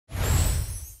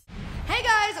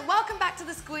welcome back to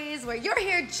The Squeeze, where you're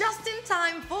here just in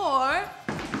time for...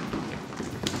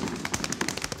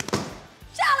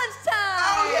 Challenge time!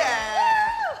 Oh,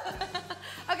 yeah!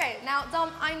 Okay, now,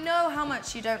 Dom, I know how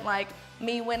much you don't like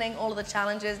me winning all of the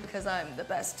challenges because I'm the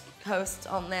best host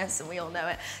on this and we all know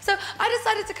it. So I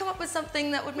decided to come up with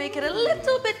something that would make it a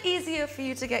little bit easier for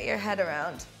you to get your head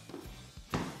around.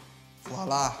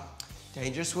 Voila.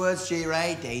 Dangerous words,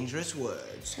 G-Ray, dangerous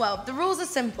words. Well, the rules are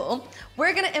simple.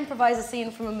 We're gonna improvise a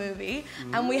scene from a movie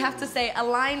and we have to say a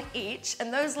line each,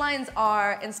 and those lines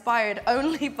are inspired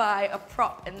only by a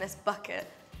prop in this bucket.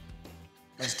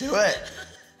 Let's do it.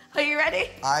 Are you ready?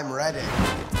 I'm ready.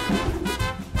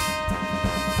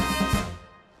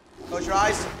 Close your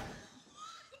eyes.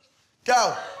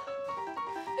 Go.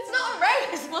 It's not a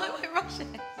race, why am I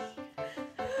rushing?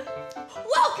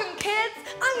 Welcome, kids!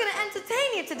 I'm gonna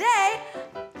entertain you today.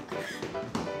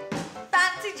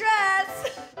 Fancy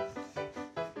dress.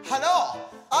 Hello,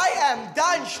 I am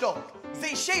Dan Stuck,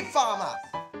 the sheep farmer.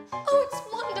 Oh, it's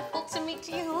wonderful to meet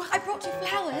you. I brought you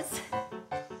flowers.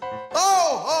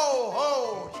 Ho, ho,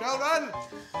 ho, children.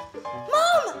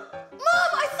 Mom!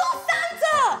 Mom, I saw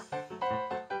Santa!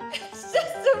 It's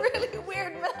just a really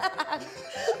weird man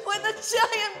with a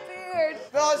giant beard.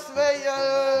 Nice to meet you.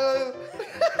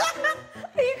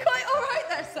 Are you quite all right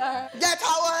there, sir? Get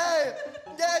away!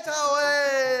 Get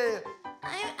away!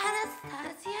 I'm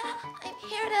Anastasia. I'm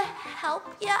here to help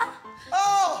ya.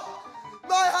 Oh,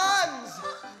 my hands!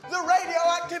 The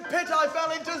radioactive pit I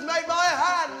fell into has made my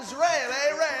hands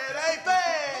really, really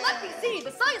big! Let me see.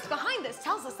 The science behind this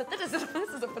tells us that this is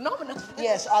a phenomenon.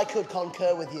 Yes, I could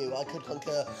concur with you. I could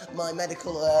concur. My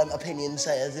medical opinion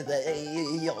says that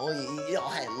your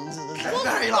hands are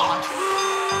Very large.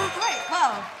 Right,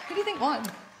 well, who do you think won?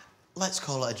 Let's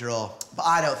call it a draw. But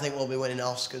I don't think we'll be winning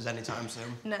Oscars anytime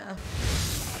soon. No.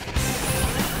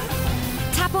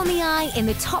 Tap on the eye in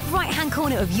the top right-hand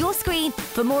corner of your screen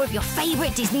for more of your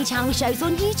favourite Disney Channel shows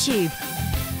on YouTube.